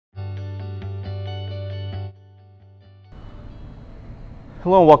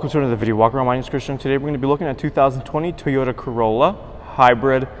Hello and welcome to another video walk around. My name is Christian. Today we're going to be looking at 2020 Toyota Corolla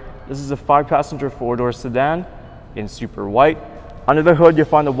Hybrid. This is a 5-passenger 4-door sedan in super white. Under the hood you'll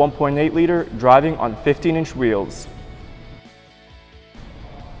find the 1.8 liter driving on 15-inch wheels.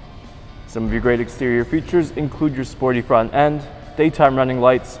 Some of your great exterior features include your sporty front end, daytime running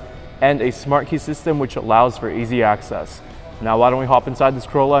lights, and a smart key system which allows for easy access. Now why don't we hop inside this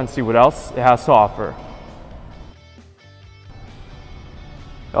Corolla and see what else it has to offer.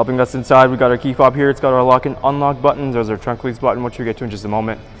 Helping us inside, we got our key fob here. It's got our lock and unlock buttons. There's our trunk release button, which we'll get to in just a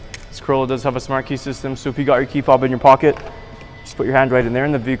moment. This Corolla does have a smart key system, so if you got your key fob in your pocket, just put your hand right in there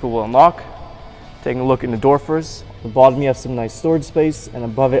and the vehicle will unlock. Taking a look in the door first. On the bottom you have some nice storage space, and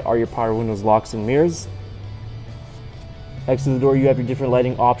above it are your power windows, locks, and mirrors. Next to the door you have your different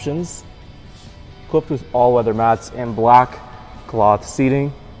lighting options, equipped with all-weather mats and black cloth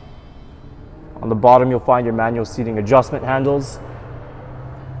seating. On the bottom you'll find your manual seating adjustment handles.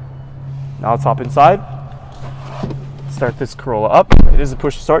 Now let's hop inside. Start this Corolla up. It is a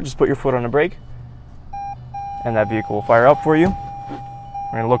push to start, just put your foot on the brake and that vehicle will fire up for you.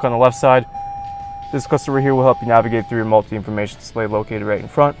 We're going to look on the left side. This cluster right here will help you navigate through your multi-information display located right in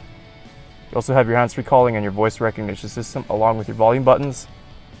front. You also have your hands-free calling and your voice recognition system along with your volume buttons.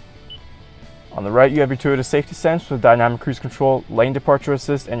 On the right you have your Toyota safety sense with dynamic cruise control, lane departure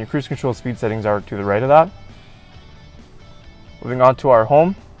assist, and your cruise control speed settings are to the right of that. Moving on to our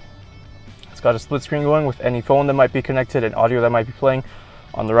home. It's got a split screen going with any phone that might be connected and audio that might be playing.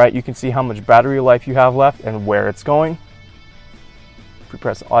 On the right you can see how much battery life you have left and where it's going. If we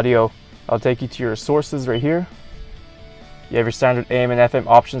press audio, I'll take you to your sources right here. You have your standard AM and FM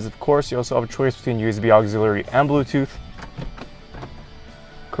options, of course. You also have a choice between USB auxiliary and Bluetooth.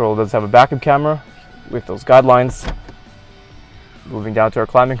 Corolla does have a backup camera with those guidelines. Moving down to our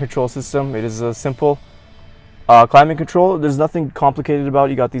climate control system, it is a simple climate control. There's nothing complicated about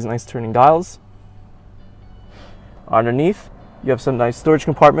it. You got these nice turning dials. Underneath, you have some nice storage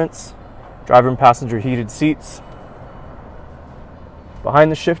compartments, driver and passenger heated seats. Behind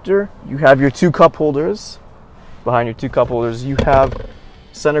the shifter, you have your 2 cup holders. Behind your 2 cup holders, you have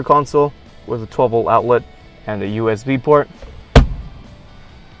center console with a 12-volt outlet and a USB port.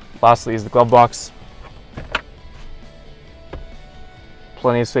 Lastly is the glove box.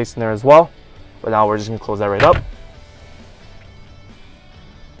 Plenty of space in there as well. But now we're just going to close that right up.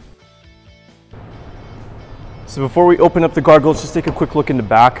 So before we open up the guard, let's just take a quick look in the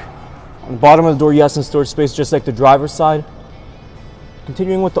back. On the bottom of the door you have some storage space just like the driver's side.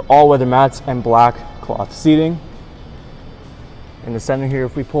 Continuing with the all-weather mats and black cloth seating. In the center here,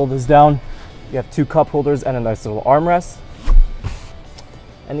 if we pull this down, you have 2 cup holders and a nice little armrest.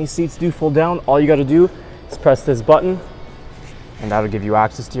 And these seats do fold down. All you got to do is press this button and that'll give you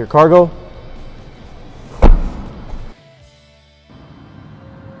access to your cargo.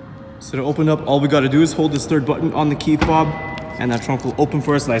 So to open up, all we got to do is hold this third button on the key fob and that trunk will open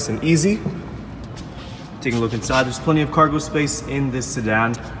for us nice and easy. Taking a look inside, there's plenty of cargo space in this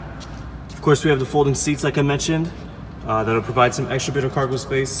sedan. Of course, we have the folding seats like I mentioned. That'll provide some extra bit of cargo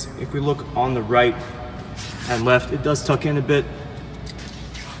space. If we look on the right and left, it does tuck in a bit.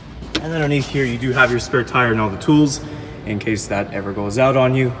 And underneath here, you do have your spare tire and all the tools in case that ever goes out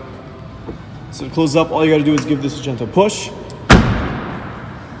on you. So to close up, all you got to do is give this a gentle push.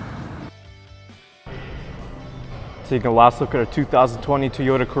 Taking a last look at our 2020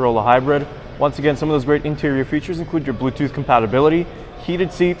 Toyota Corolla Hybrid. Once again, some of those great interior features include your Bluetooth compatibility,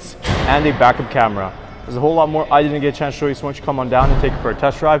 heated seats, and a backup camera. There's a whole lot more I didn't get a chance to show you, so why don't you come on down and take it for a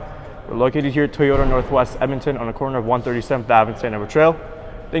test drive. We're located here at Toyota Northwest Edmonton on the corner of 137th Ave and St.Albert Trail.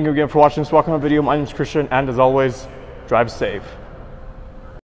 Thank you again for watching this walk around video. My name is Christian, and as always, drive safe.